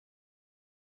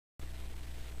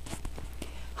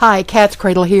Hi,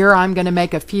 katzcradul here. I'm going to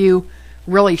make a few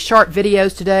really short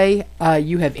videos today.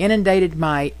 You have inundated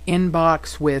my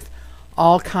inbox with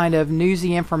all kind of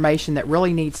newsy information that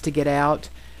really needs to get out.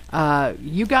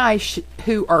 You guys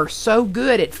who are so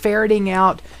good at ferreting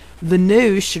out the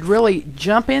news should really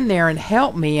jump in there and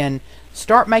help me and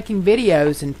start making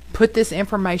videos and put this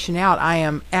information out. I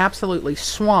am absolutely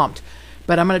swamped,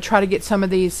 but I'm going to try to get some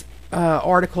of these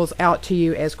articles out to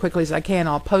you as quickly as I can.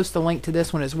 I'll post the link to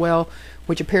this one as well,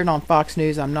 which appeared on Fox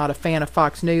News. I'm not a fan of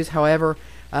Fox News. However,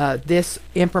 this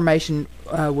information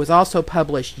was also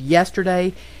published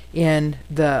yesterday in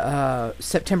the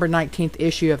September 19th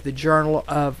issue of the Journal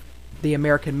of the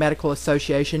American Medical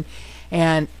Association.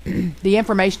 And the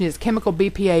information is chemical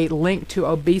BPA linked to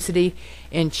obesity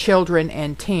in children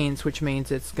and teens, which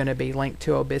means it's going to be linked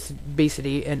to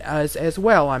obesity in us as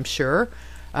well, I'm sure.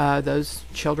 Those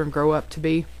children grow up to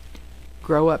be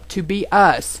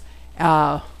us.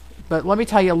 But let me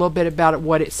tell you a little bit about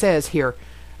what it says here.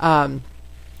 I'm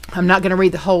not going to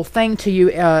read the whole thing to you.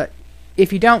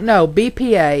 If you don't know,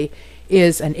 BPA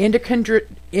is an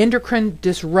endocrine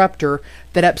disruptor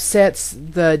that upsets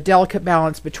the delicate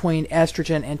balance between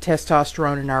estrogen and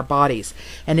testosterone in our bodies.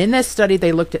 And in this study,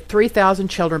 they looked at 3,000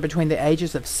 children between the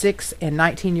ages of 6 and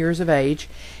 19 years of age,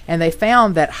 and they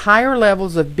found that higher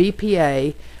levels of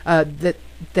BPA,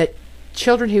 that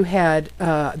children who had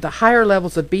the higher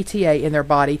levels of BPA in their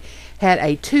body had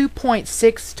a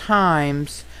 2.6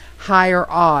 times higher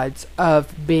odds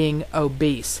of being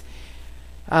obese.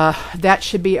 That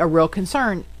should be a real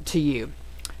concern to you.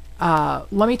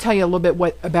 Let me tell you a little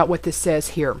bit about what this says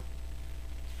here.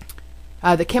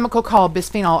 The chemical called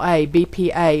bisphenol A,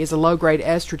 BPA, is a low-grade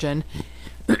estrogen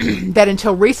that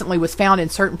until recently was found in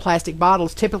certain plastic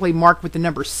bottles, typically marked with the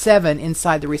number 7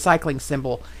 inside the recycling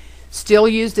symbol. Still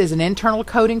used as an internal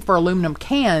coating for aluminum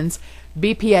cans,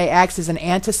 BPA acts as an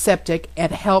antiseptic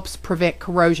and helps prevent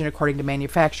corrosion, according to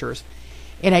manufacturers.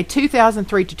 In a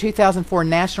 2003 to 2004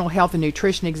 National Health and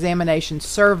Nutrition Examination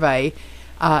survey,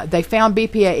 they found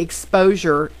BPA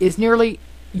exposure is nearly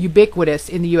ubiquitous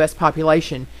in the U.S.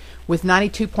 population, with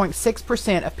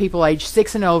 92.6% of people aged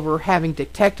 6 and over having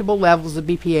detectable levels of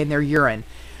BPA in their urine.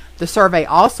 The survey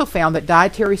also found that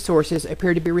dietary sources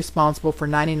appear to be responsible for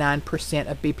 99%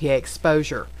 of BPA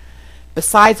exposure.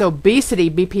 Besides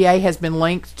obesity, BPA has been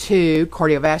linked to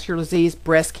cardiovascular disease,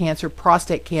 breast cancer,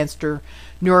 prostate cancer,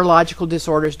 neurological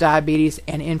disorders, diabetes,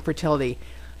 and infertility.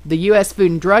 The U.S.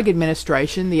 Food and Drug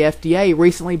Administration, the FDA,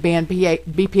 recently banned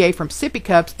BPA from sippy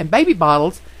cups and baby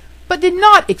bottles, but did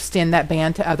not extend that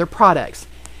ban to other products.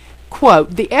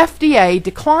 Quote, the FDA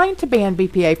declined to ban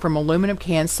BPA from aluminum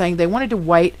cans, saying they wanted to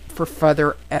wait for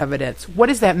further evidence. What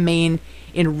does that mean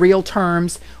in real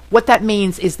terms? What that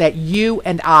means is that you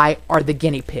and I are the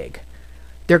guinea pig.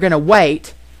 They're going to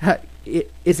wait.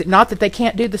 Is it not that they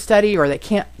can't do the study or they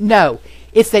can't? No.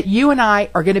 It's that you and I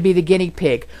are going to be the guinea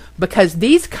pig, because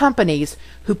these companies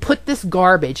who put this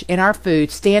garbage in our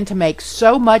food stand to make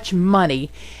so much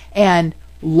money and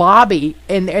lobby,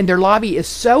 and their lobby is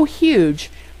so huge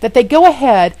that they go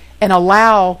ahead and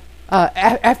allow,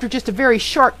 after just a very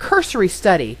short cursory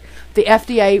study, the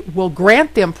FDA will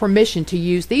grant them permission to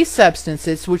use these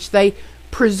substances, which they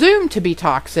presume to be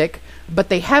toxic, but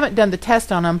they haven't done the test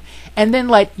on them, and then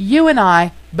let you and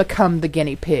I become the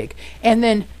guinea pig. And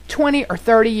then 20 or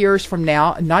 30 years from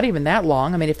now, not even that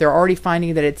long, I mean, if they're already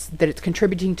finding that it's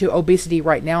contributing to obesity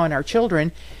right now in our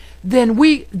children, then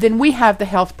we have the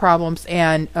health problems,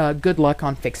 and good luck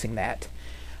on fixing that.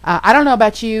 I don't know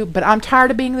about you, but I'm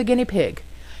tired of being the guinea pig.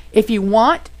 If you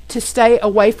want to stay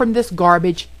away from this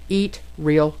garbage, eat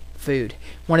real food.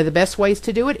 One of the best ways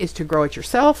to do it is to grow it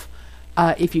yourself.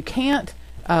 If you can't,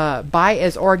 buy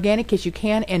as organic as you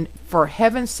can, and for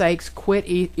heaven's sakes, quit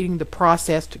eating the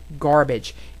processed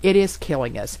garbage. It is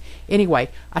killing us. Anyway,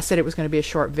 I said it was going to be a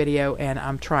short video, and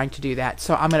I'm trying to do that.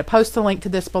 So I'm going to post the link to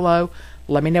this below.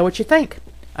 Let me know what you think.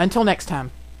 Until next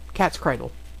time, katzcradul.